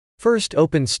First,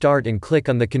 open Start and click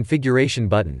on the Configuration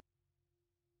button.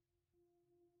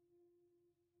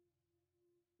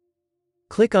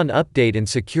 Click on Update and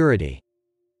Security.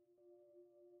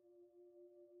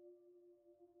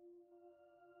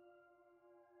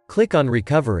 Click on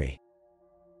Recovery.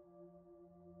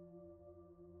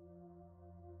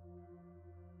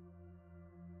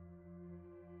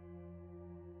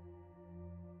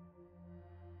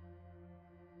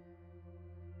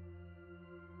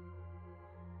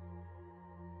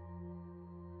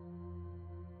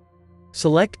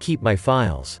 Select Keep My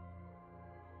Files.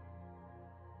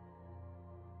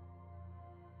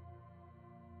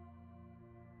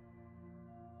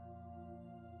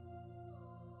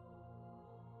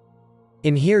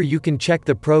 In here you can check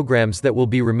the programs that will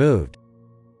be removed.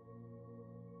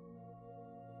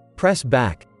 Press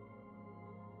Back.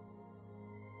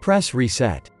 Press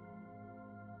Reset.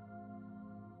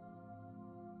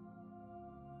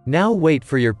 Now wait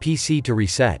for your PC to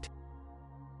reset.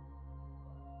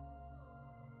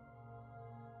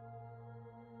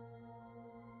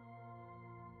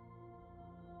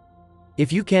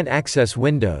 If you can't access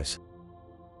Windows,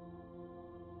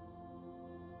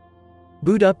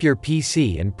 boot up your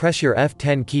PC and press your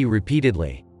F10 key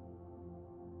repeatedly.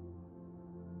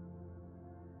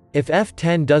 If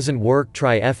F10 doesn't work,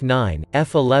 try F9,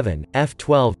 F11,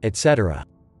 F12, etc.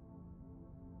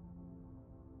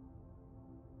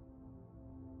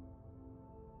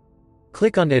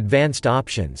 Click on Advanced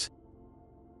Options.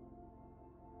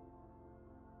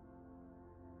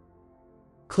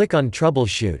 Click on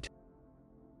Troubleshoot.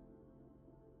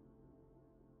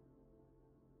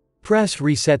 Press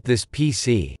Reset this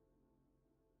PC.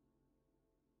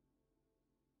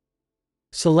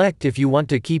 Select if you want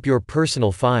to keep your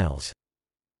personal files.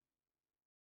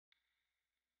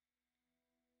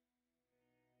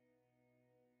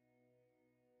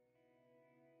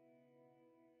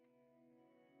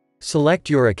 Select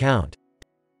your account.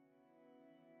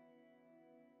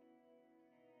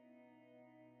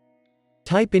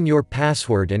 Type in your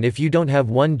password, and if you don't have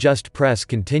one, just press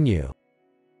Continue.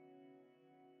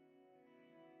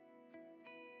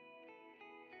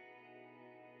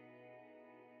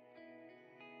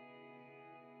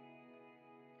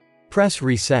 Press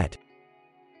Reset.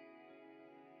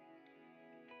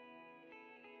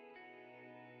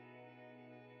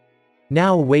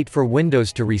 Now wait for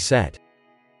Windows to reset.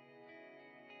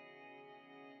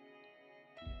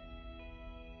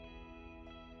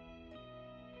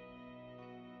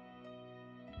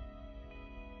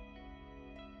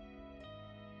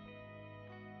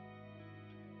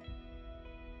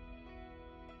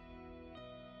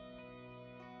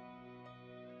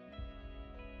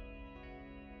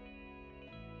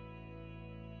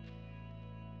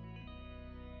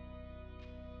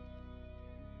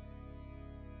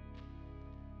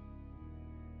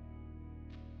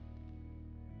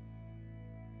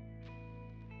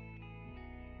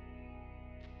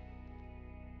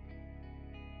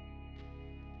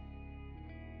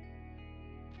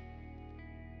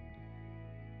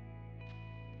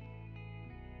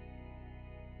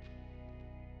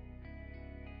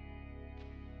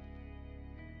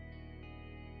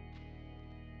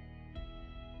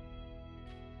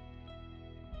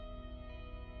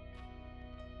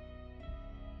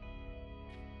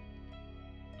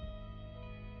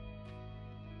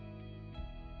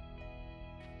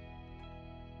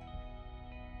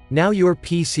 Now your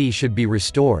PC should be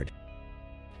restored.